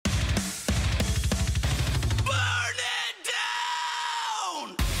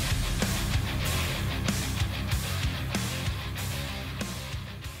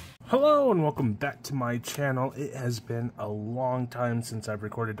Hello and welcome back to my channel. It has been a long time since I've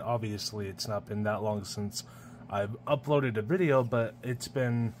recorded. Obviously, it's not been that long since I've uploaded a video, but it's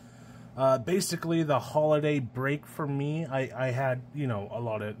been basically the holiday break for me. I had, a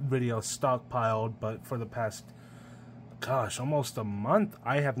lot of videos stockpiled, but for the past, almost a month,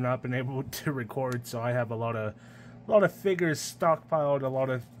 I have not been able to record, so I have a lot of figures stockpiled, a lot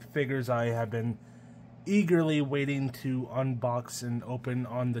of figures I have been eagerly waiting to unbox and open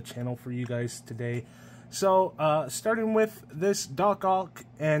on the channel for you guys today. So, starting with this Doc Ock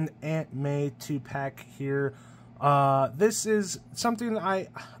and Aunt May 2-pack here. This is something I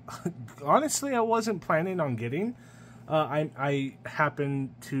honestly wasn't planning on getting. I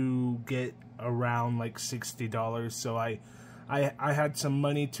happened to get around like $60, so I had some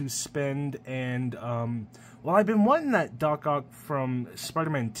money to spend, and well, I've been wanting that Doc Ock from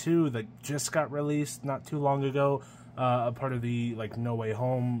Spider-Man 2 that just got released not too long ago, a part of the No Way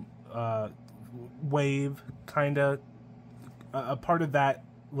Home wave, kinda, a part of that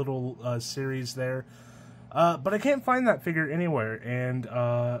little series there. But I can't find that figure anywhere, and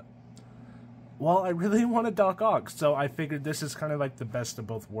well, I really want a Doc Ock, so I figured this is kind of like the best of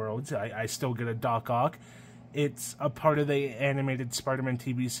both worlds. I still get a Doc Ock. It's a part of the animated Spider-Man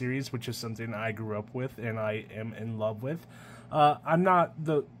TV series, which is something I grew up with and I am in love with. I'm not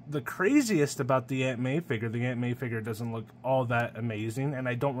the craziest about the Aunt May figure. The Aunt May figure doesn't look all that amazing, and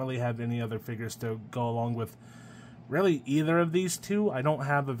I don't really have any other figures to go along with really either of these two. I don't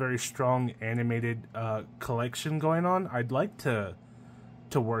have a very strong animated collection going on. I'd like to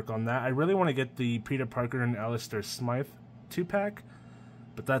work on that. I really want to get the Peter Parker and Alistair Smythe 2-pack.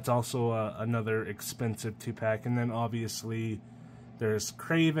 But that's also another expensive 2-pack. And then obviously there's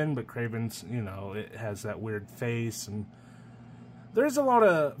Kraven, but Kraven's, it has that weird face. And there's a lot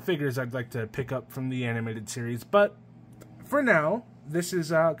of figures I'd like to pick up from the animated series. But for now, this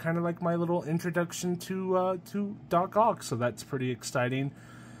is kind of like my little introduction to Doc Ock. So that's pretty exciting.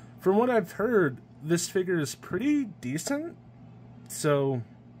 From what I've heard, this figure is pretty decent. So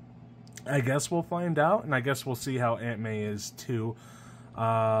I guess we'll find out. And I guess we'll see how Aunt May is too.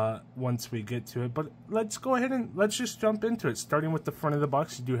 Once we get to it, but let's go ahead and let's just jump into it. Starting with the front of the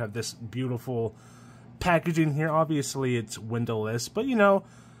box, you do have this beautiful packaging here. Obviously it's windowless, but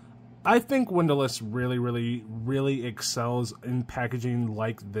I think windowless really excels in packaging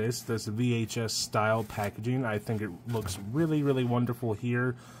like this VHS style packaging. I think it looks really wonderful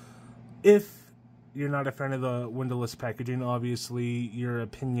here. If you're not a fan of the windowless packaging, obviously your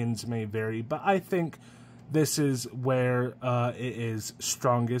opinions may vary, but I think this is where it is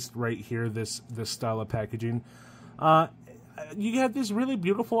strongest right here, this style of packaging. You have this really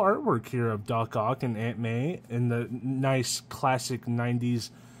beautiful artwork here of Doc Ock and Aunt May in the nice classic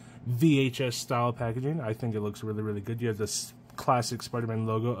 90s VHS style packaging. I think it looks really good. You have this classic Spider-Man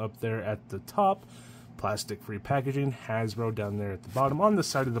logo up there at the top. Plastic-free packaging. Hasbro down there at the bottom. On the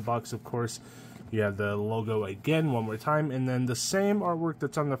side of the box, of course, you have the logo again one more time, and then the same artwork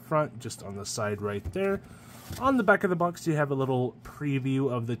that's on the front, just on the side right there. On the back of the box, you have a little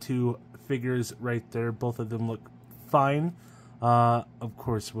preview of the two figures right there. Both of them look fine. Of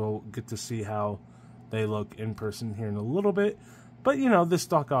course, we'll get to see how they look in person here in a little bit. But, this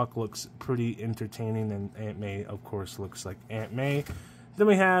Doc Ock looks pretty entertaining, and Aunt May, of course, looks like Aunt May. Then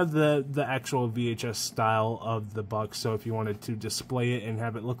we have the actual VHS style of the box, so if you wanted to display it and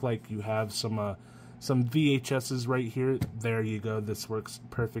have it look like you have some VHSs right here, there you go. This works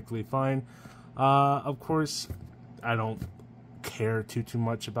perfectly fine. Of course, I don't care too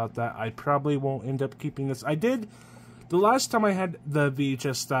much about that. I probably won't end up keeping this. I did, the last time I had the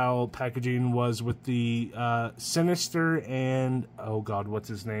VHS style packaging was with the Sinister and, oh god, what's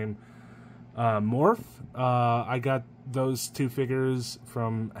his name? Morph. I got those two figures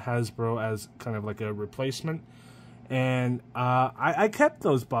from Hasbro as kind of like a replacement, and I kept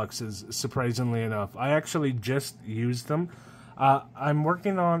those boxes, surprisingly enough. I actually just used them. I'm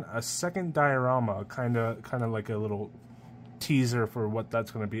working on a second diorama, kind of like a little teaser for what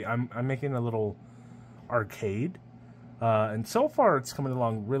that's going to be. I'm making a little arcade, and so far it's coming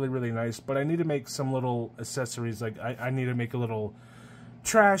along really nice, but I need to make some little accessories. Like I need to make a little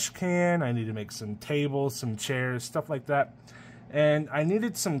trash can, I need to make some tables, some chairs, stuff like that. And I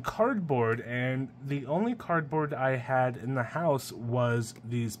needed some cardboard, and the only cardboard I had in the house was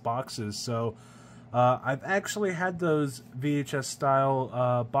these boxes. So I've actually had those VHS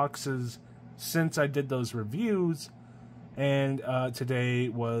style boxes since I did those reviews, and today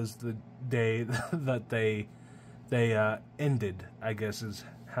was the day that they ended, I guess is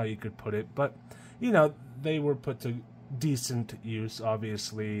how you could put it. But they were put to decent use,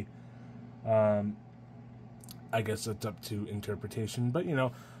 obviously. I guess it's up to interpretation, but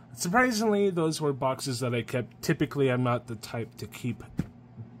Surprisingly, those were boxes that I kept. Typically, I'm not the type to keep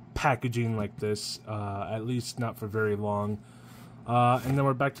packaging like this, at least not for very long. And then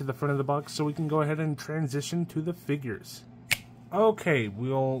we're back to the front of the box, so we can go ahead and transition to the figures. Okay,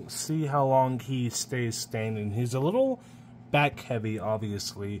 we'll see how long he stays standing. He's a little back heavy,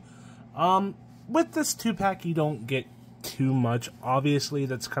 obviously. With this 2-pack, you don't get too much. Obviously,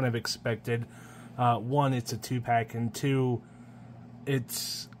 that's kind of expected. One, it's a 2-pack, and two,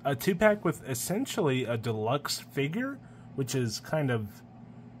 it's a 2-pack with essentially a deluxe figure, which is kind of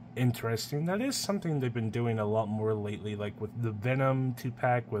interesting. That is something they've been doing a lot more lately, like with the Venom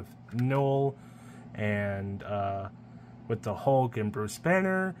 2-pack with Noel, and with the Hulk and Bruce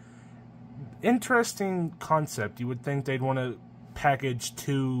Banner. Interesting concept. You would think they'd want to package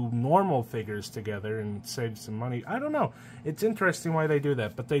 2 normal figures together and save some money. I don't know. It's interesting why they do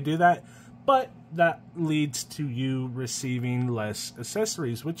that, but they do that. But that leads to you receiving less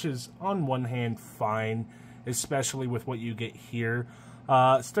accessories, which is on one hand fine, especially with what you get here.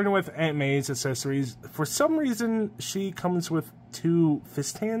 Starting with Aunt May's accessories, for some reason she comes with 2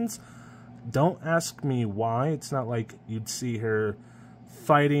 fist hands. Don't ask me why. It's not like you'd see her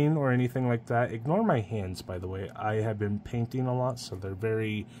fighting or anything like that. Ignore my hands, by the way. I have been painting a lot, so they're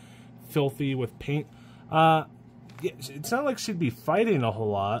very filthy with paint. Yeah, it's not like she'd be fighting a whole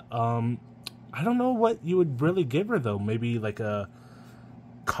lot. I don't know what you would really give her, though. Maybe like a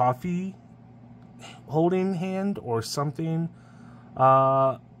coffee holding hand or something.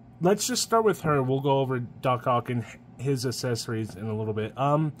 Let's just start with her. We'll go over Doc Ock and his accessories in a little bit.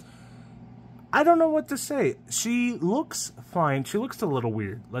 I don't know what to say. She looks fine. She looks a little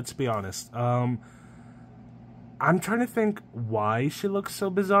weird, let's be honest. I'm trying to think why she looks so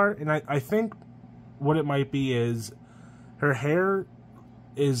bizarre, and I think what it might be is her hair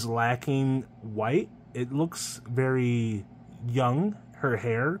is lacking white. It looks very young, her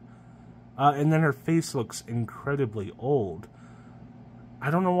hair, and then her face looks incredibly old.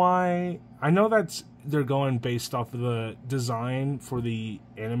 I don't know why. I know they're going based off of the design for the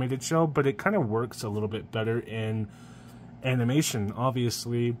animated show, but it kind of works a little bit better in animation,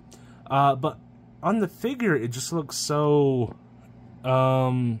 obviously. But on the figure, it just looks so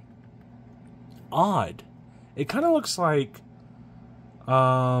odd. It kind of looks like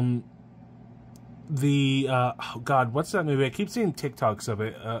oh God, what's that movie? I keep seeing TikToks of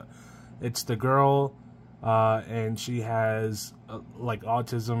it. It's the girl, and she has like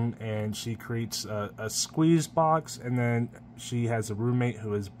autism, and she creates a squeeze box, and then she has a roommate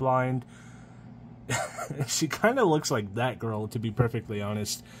who is blind. She kind of looks like that girl, to be perfectly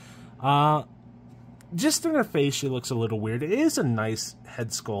honest. Just in her face, she looks a little weird. It is a nice head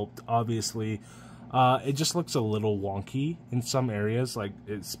sculpt, obviously. It just looks a little wonky in some areas, like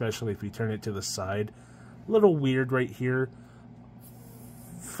especially if you turn it to the side. A little weird right here.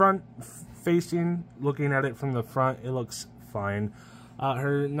 Front facing, looking at it from the front, it looks fine.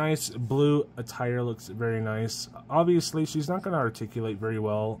 Her nice blue attire looks very nice. Obviously, she's not going to articulate very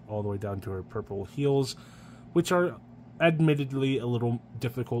well all the way down to her purple heels, which are admittedly a little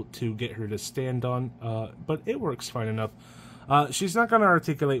difficult to get her to stand on, but it works fine enough. She's not going to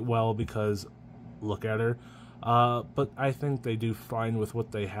articulate well because look at her, but I think they do fine with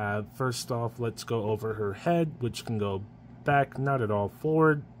what they have. First off, let's go over her head, which can go back, not at all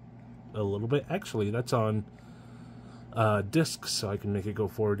forward, a little bit. Actually, that's on disc, so I can make it go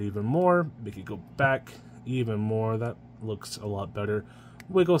forward even more, make it go back even more. That looks a lot better.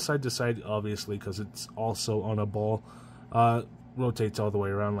 Wiggle side to side, obviously, because it's also on a ball. Rotates all the way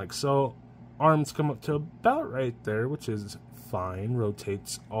around like so. Arms come up to about right there, which is fine.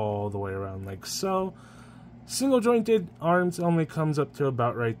 Rotates all the way around like so. Single jointed arms only comes up to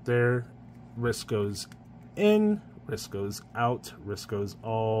about right there. Wrist goes in, wrist goes out, wrist goes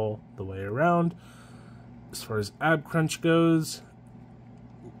all the way around. As far as ab crunch goes,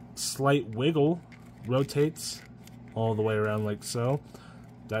 slight wiggle, rotates all the way around like so.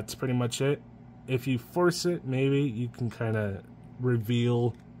 That's pretty much it. If you force it, maybe you can kind of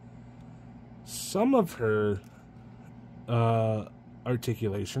reveal some of her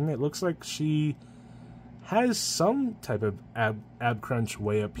articulation. It looks like she has some type of ab crunch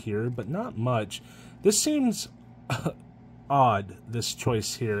way up here, but not much. This seems odd, this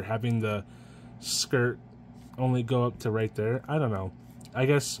choice here, having the skirt only go up to right there. I don't know. I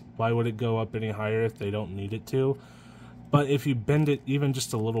guess why would it go up any higher if they don't need it to? But if you bend it even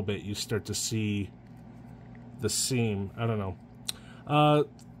just a little bit, you start to see the seam. I don't know.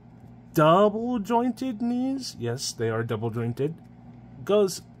 Double jointed knees. Yes, they are double jointed.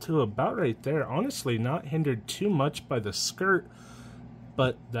 Goes to about right there. Honestly, not hindered too much by the skirt,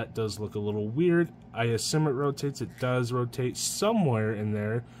 but that does look a little weird. I assume it rotates. It does rotate somewhere in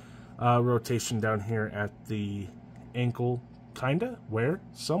there. rotation down here at the ankle, kinda,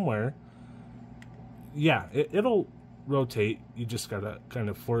 somewhere. Yeah, it'll rotate. You just gotta kind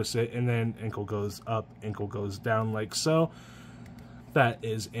of force it, and then ankle goes up, ankle goes down, like so. That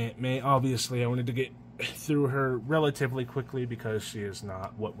is Aunt May. Obviously, I wanted to get through her relatively quickly because she is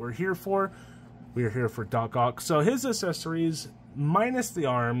not what we're here for. We're here for Doc Ock. So his accessories, minus the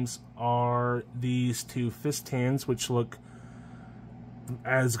arms, are these two fist hands, which look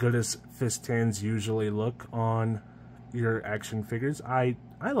as good as fist hands usually look on your action figures. I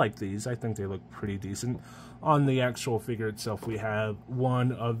like these. I think they look pretty decent. On the actual figure itself, we have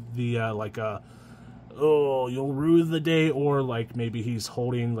one of the like a, oh, you'll rue the day, or like maybe he's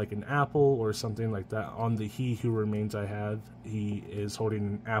holding like an apple or something like that. On the He Who Remains I have, he is holding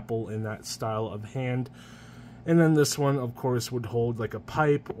an apple in that style of hand. And then this one, of course, would hold like a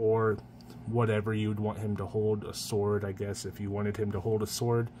pipe or whatever you'd want him to hold. A sword, I guess, if you wanted him to hold a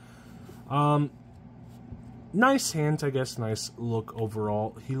sword. Nice hands, I guess. Nice look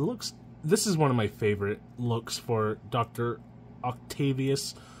overall. He looks... This is one of my favorite looks for Dr.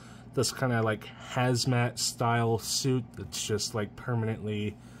 Octavius. This kind of like hazmat style suit that's just like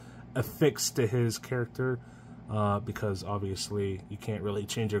permanently affixed to his character. Because obviously you can't really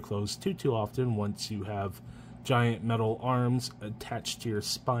change your clothes too often once you have giant metal arms attached to your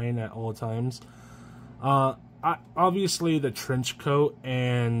spine at all times. Obviously the trench coat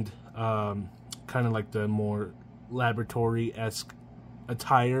and kind of like the more laboratory-esque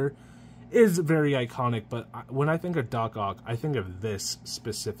attire is very iconic, but when I think of Doc Ock, I think of this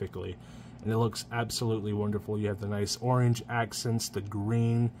specifically, and it looks absolutely wonderful. You have the nice orange accents, the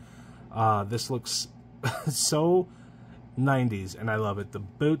green. This looks so 90s, and I love it. The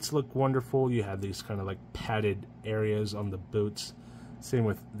boots look wonderful. You have these kind of like padded areas on the boots. Same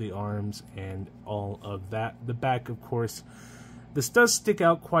with the arms and all of that. The back, of course, this does stick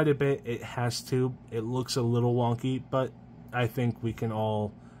out quite a bit. It has to. It looks a little wonky, but I think we can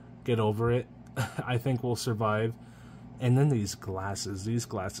all get over it. I think we'll survive. And then these glasses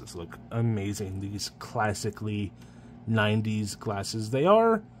look amazing. These classically 90s glasses. They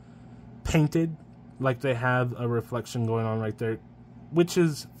are painted, like they have a reflection going on right there, which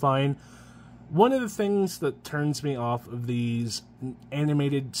is fine. One of the things that turns me off of these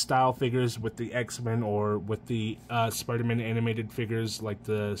animated style figures with the X-Men or with the Spider-Man animated figures, like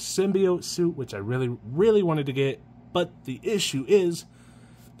the symbiote suit, which I really wanted to get, but the issue is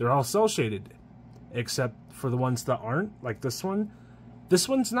they're all cel shaded, except for the ones that aren't, like this one. This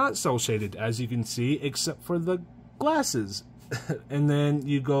one's not cel shaded, as you can see, except for the glasses. And then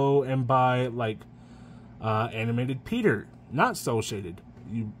you go and buy like animated Peter, not cel shaded.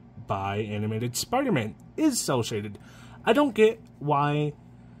 You buy animated Spider-Man, is cel shaded. I don't get why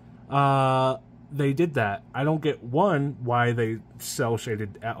they did that. I don't get, one, why they cel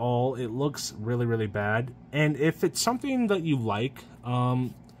shaded at all. It looks really bad. And if it's something that you like,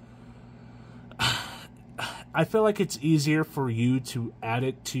 I feel like it's easier for you to add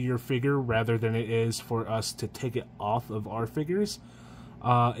it to your figure rather than it is for us to take it off of our figures.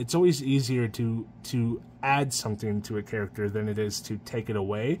 It's always easier to add something to a character than it is to take it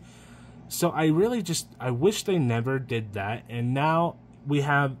away. So I wish they never did that. And now we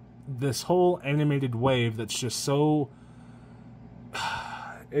have this whole animated wave that's just so...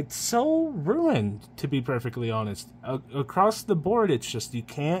 It's so ruined, to be perfectly honest. Across the board, it's just you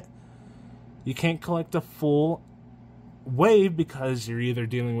can't collect a full wave because you're either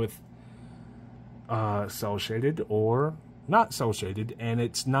dealing with cel shaded or not cel shaded, and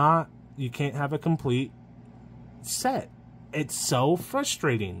it's not, you can't have a complete set. It's so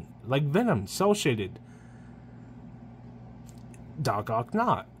frustrating. Like Venom, cel shaded. Doc Ock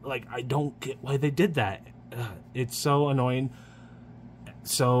not. Like, I don't get why they did that. It's so annoying.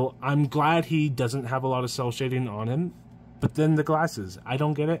 So I'm glad he doesn't have a lot of cel shading on him. But then the glasses, I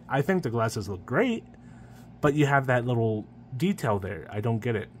don't get it. I think the glasses look great, but you have that little detail there. I don't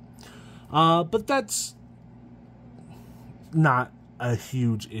get it. But that's not a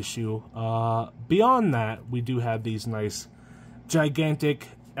huge issue. Beyond that, we do have these nice, gigantic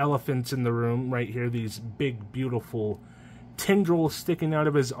elephants in the room right here. These big, beautiful tendrils sticking out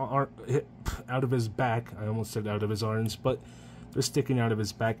of his back. I almost said out of his arms, but they're sticking out of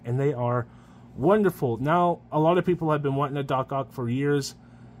his back, and they are wonderful. Now, a lot of people have been wanting a Doc Ock for years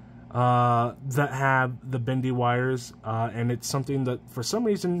that have the bendy wires, and it's something that for some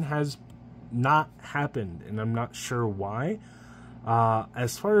reason has not happened, and I'm not sure why.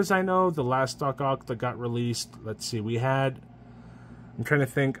 As far as I know, the last Doc Ock that got released, let's see, we had, I'm trying to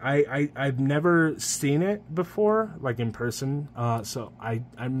think, I've never seen it before, like in person, so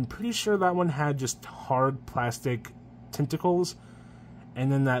I'm pretty sure that one had just hard plastic tentacles,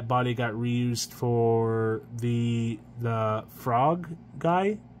 and then that body got reused for the frog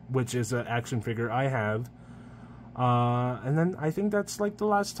guy, which is an action figure I have. And then I think that's like the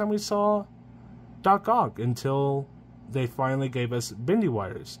last time we saw Doc Ock until they finally gave us bendy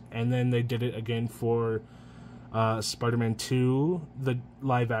wires. And then they did it again for Spider-Man 2, the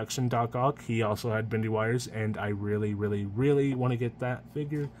live-action Doc Ock. He also had bendy wires, and I really, really, really want to get that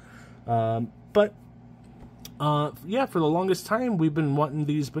figure. But yeah, for the longest time, we've been wanting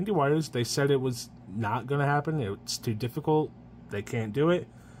these bendy wires. They said it was not going to happen. It's too difficult. They can't do it.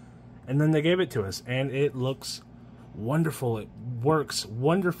 And then they gave it to us, and it looks wonderful. It works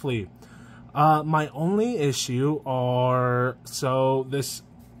wonderfully. My only issue are, so this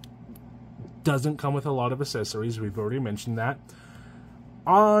doesn't come with a lot of accessories. We've already mentioned that.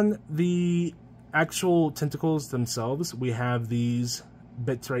 On the actual tentacles themselves, we have these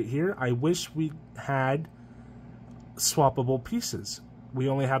bits right here. I wish we had swappable pieces. We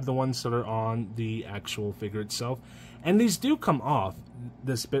only have the ones that are on the actual figure itself. And these do come off.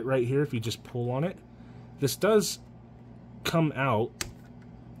 This bit right here, if you just pull on it, this does come out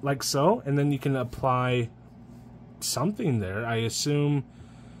like so, and then you can apply something there. I assume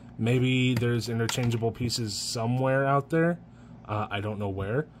maybe there's interchangeable pieces somewhere out there. I don't know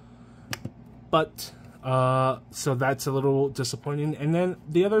where. But, so that's a little disappointing. And then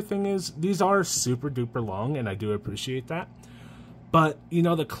the other thing is, these are super duper long, and I do appreciate that. But, you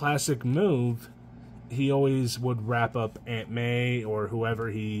know, the classic move, he always would wrap up Aunt May or whoever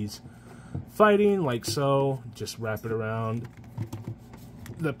he's fighting, like so. Just wrap it around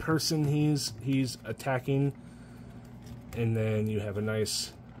the person he's attacking, and then you have a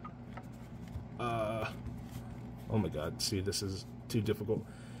nice oh my god, see, this is too difficult.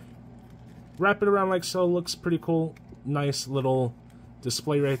 Wrap it around like so. Looks pretty cool. Nice little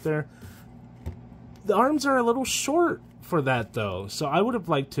display right there. The arms are a little short for that though, so I would have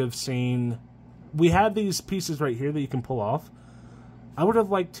liked to have seen, we have these pieces right here that you can pull off. I would have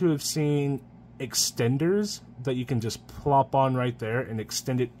liked to have seen extenders that you can just plop on right there and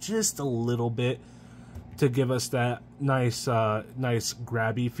extend it just a little bit to give us that nice nice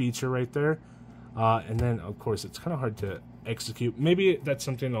grabby feature right there. And then of course it's kind of hard to execute. Maybe that's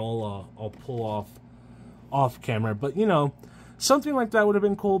something I'll pull off camera, but you know, something like that would have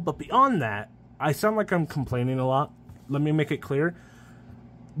been cool. But beyond that, I sound like I'm complaining a lot. Let me make it clear.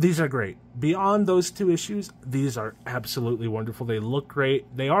 These are great. Beyond those two issues, these are absolutely wonderful. They look great.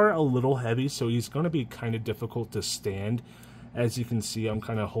 They are a little heavy, so he's going to be kind of difficult to stand. As you can see, I'm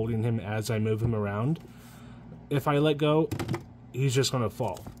kind of holding him as I move him around. If I let go, he's just going to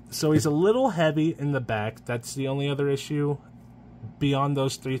fall. So he's a little heavy in the back. That's the only other issue. Beyond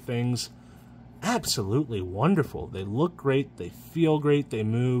those three things, absolutely wonderful. They look great. They feel great. They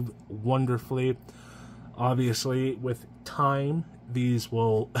move wonderfully. Obviously, with time, these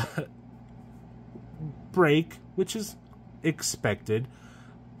will break, which is expected,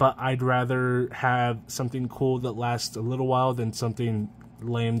 but I'd rather have something cool that lasts a little while than something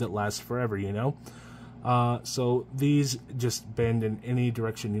lame that lasts forever, you know? So these just bend in any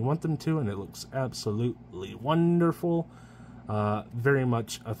direction you want them to, and it looks absolutely wonderful. Very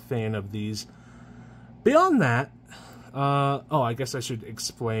much a fan of these. Beyond that, oh, I guess I should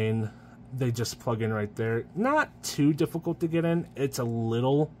explain. They just plug in right there. Not too difficult to get in. It's a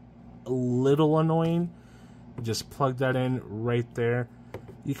little annoying. Just plug that in right there.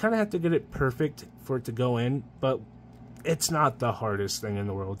 You kind of have to get it perfect for it to go in, but it's not the hardest thing in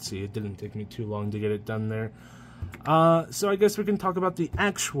the world. See, it didn't take me too long to get it done there. So I guess we can talk about the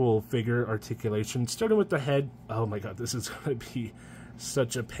actual figure articulation, starting with the head. Oh my god, this is going to be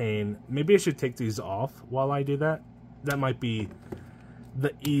such a pain. Maybe I should take these off while I do that. That might be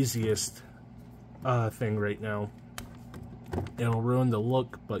the easiest thing right now. It'll ruin the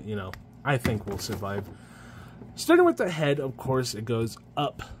look, but you know, I think we'll survive. Starting with the head, of course, it goes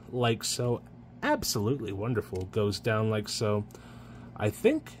up like so. Absolutely wonderful. Goes down like so. I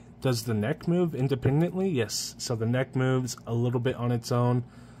think, does the neck move independently? Yes. So the neck moves a little bit on its own,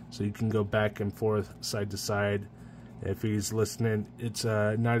 so you can go back and forth, side to side. If he's listening, it's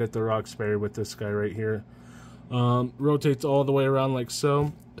Night at the Roxbury with this guy right here. Rotates all the way around like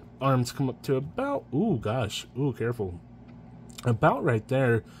so. Arms come up to about, ooh gosh, ooh, careful. About right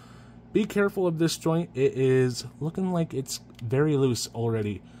there. Be careful of this joint. It is looking like it's very loose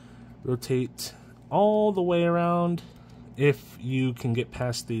already. Rotate all the way around if you can get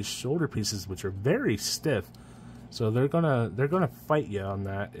past these shoulder pieces, which are very stiff. So they're gonna fight you on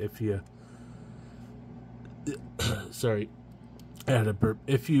that if you sorry, I had a burp.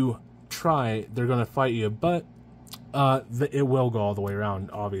 If you try, they're gonna fight you, but it will go all the way around.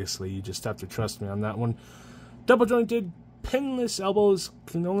 Obviously, you just have to trust me on that one. Double jointed pinless elbows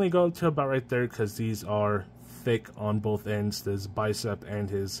can only go to about right there because these are thick on both ends. This bicep and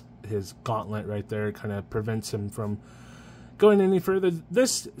his gauntlet right there kind of prevents him from going any further.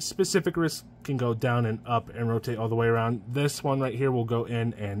 This specific wrist can go down and up and rotate all the way around. This one right here will go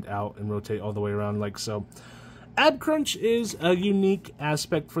in and out and rotate all the way around like so. Ab crunch is a unique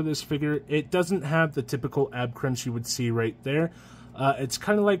aspect for this figure. It doesn't have the typical ab crunch you would see right there. It's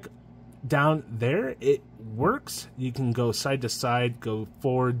kind of like down there. It works. You can go side to side, go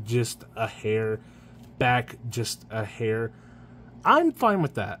forward just a hair, back just a hair. I'm fine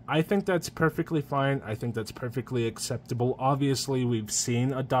with that. I think that's perfectly fine. I think that's perfectly acceptable. Obviously, we've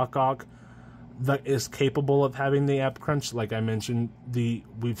seen a Doc Ock that is capable of having the ab crunch. Like I mentioned,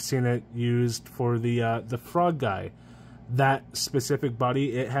 we've seen it used for the frog guy. That specific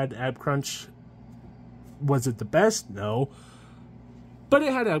body, it had ab crunch. Was it the best? No. But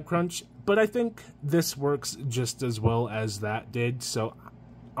it had ab crunch. But I think this works just as well as that did. So,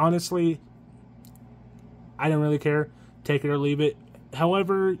 honestly, I don't really care. Take it or leave it.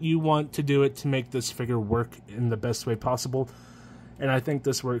 However you want to do it to make this figure work in the best way possible. And I think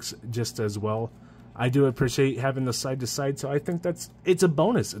this works just as well. I do appreciate having the side to side, so I think it's a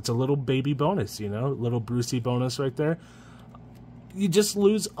bonus. It's a little baby bonus, you know, little Brucey bonus right there. You just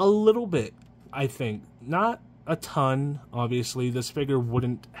lose a little bit, I think. Not a ton, obviously. This figure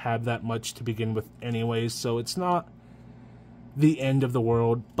wouldn't have that much to begin with anyways, so it's not the end of the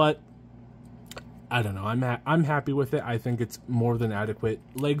world, but I don't know. I'm happy with it. I think it's more than adequate.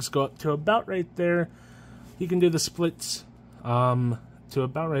 Legs go up to about right there. You can do the splits to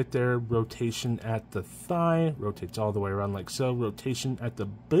about right there. Rotation at the thigh. Rotates all the way around like so. Rotation at the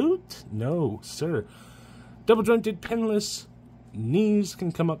boot. No, sir. Double jointed pinless. Knees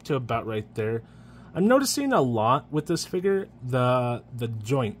can come up to about right there. I'm noticing a lot with this figure. The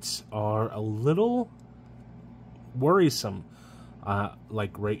joints are a little worrisome.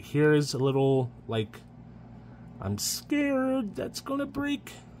 Like right here is a little, like, I'm scared that's gonna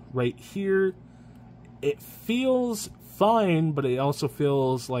break. Right here, it feels fine, but it also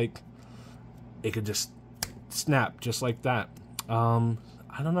feels like it could just snap just like that. I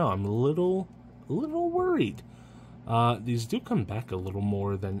don't know, I'm a little worried. These do come back a little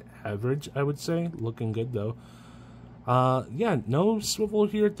more than average, I would say. Looking good though. Yeah, no swivel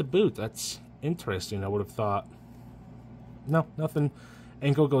here at the boot. That's interesting, I would have thought. No, nothing.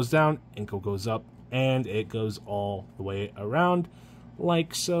 Ankle goes down, ankle goes up, and it goes all the way around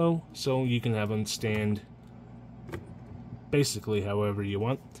like so. So you can have them stand basically however you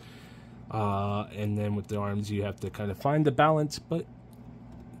want. And then with the arms, you have to kind of find the balance, but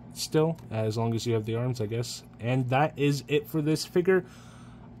still, as long as you have the arms, I guess. And that is it for this figure.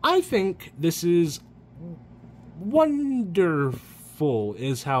 I think this is wonderful,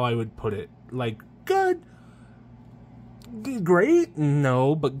 is how I would put it. Like, good. Great?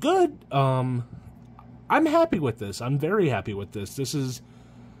 No, but good. I'm happy with this. I'm very happy with this. This is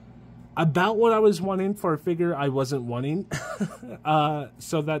about what I was wanting for a figure I wasn't wanting.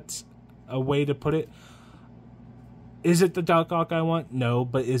 So that's a way to put it. Is it the Doc Ock I want? No,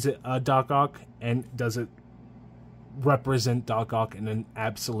 but is it a Doc Ock? And does it represent Doc Ock in an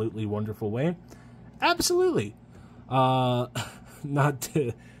absolutely wonderful way? Absolutely. Not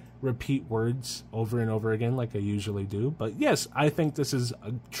to repeat words over and over again like I usually do, but yes, I think this is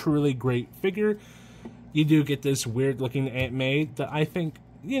a truly great figure. You do get this weird looking Aunt May that I think,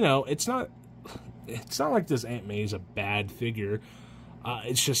 you know, it's not like this Aunt May is a bad figure.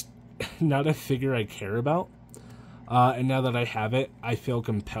 It's just not a figure I care about. And now that I have it, I feel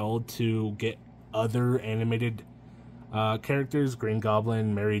compelled to get other animated characters, Green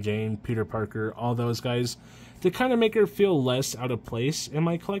Goblin, Mary Jane, Peter Parker, all those guys, to kind of make her feel less out of place in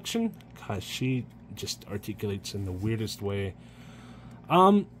my collection. Gosh, she just articulates in the weirdest way.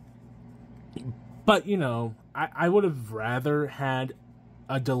 But, you know, I would have rather had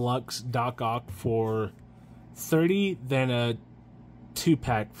a deluxe Doc Ock for $30 than a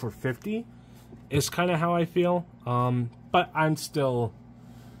 2-pack for $50. Is kind of how I feel. But I'm still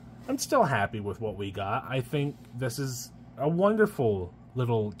happy with what we got. I think this is a wonderful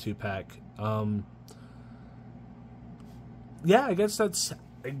little 2-pack. Yeah, I guess that's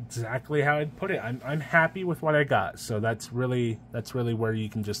exactly how I'd put it. I'm happy with what I got, so that's really where you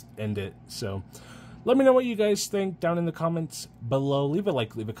can just end it. So let me know what you guys think down in the comments below. Leave a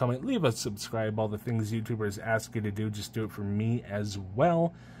like, leave a comment, leave a subscribe. All the things YouTubers ask you to do, just do it for me as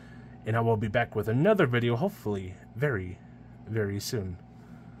well. And I will be back with another video, hopefully very, very soon.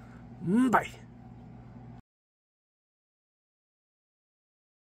 Bye.